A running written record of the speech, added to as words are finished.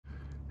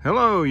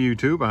Hello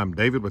YouTube, I'm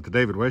David with the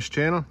David West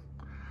channel.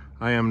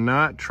 I am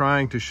not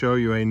trying to show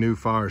you a new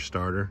fire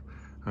starter.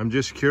 I'm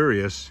just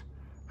curious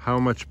how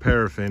much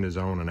paraffin is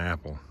on an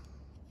apple.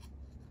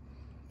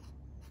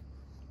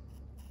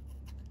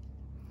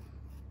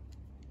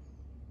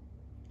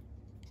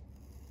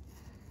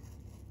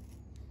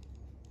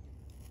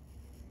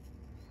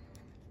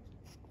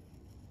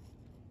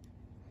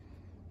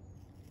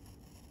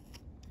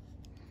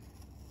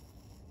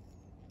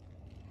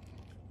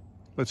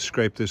 Let's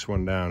scrape this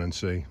one down and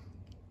see.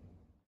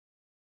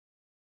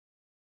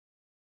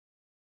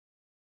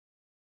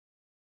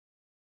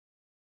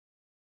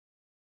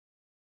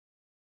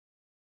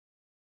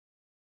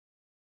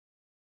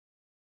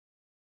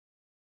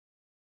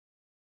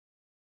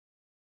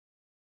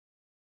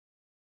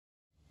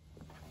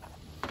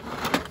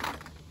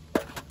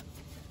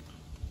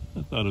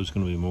 I thought it was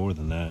going to be more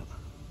than that.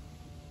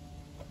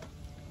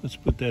 Let's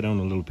put that on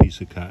a little piece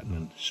of cotton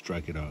and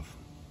strike it off.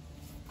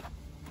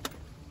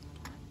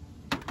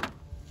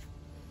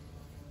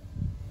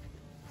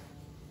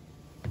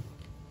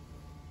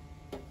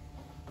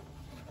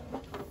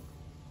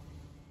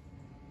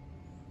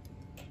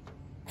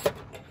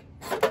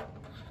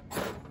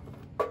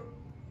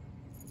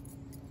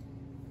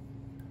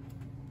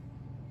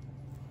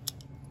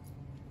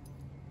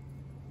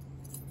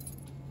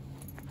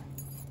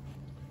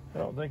 I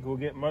don't think we'll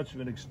get much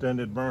of an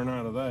extended burn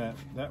out of that.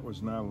 That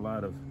was not a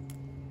lot of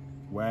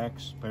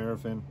wax,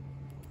 paraffin.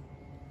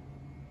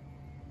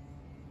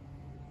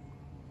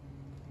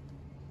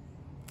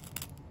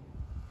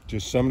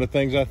 Just some of the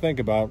things I think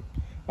about.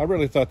 I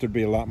really thought there'd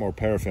be a lot more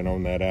paraffin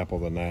on that apple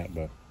than that,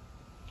 but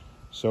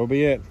so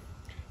be it.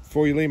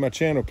 Before you leave my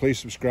channel, please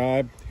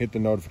subscribe, hit the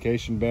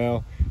notification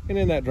bell, and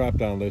in that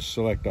drop-down list,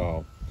 select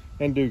all.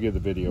 And do give the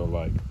video a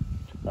like.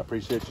 I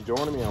appreciate you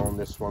joining me on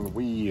this one.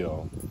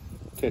 We'll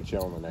catch you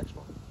on the next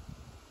one.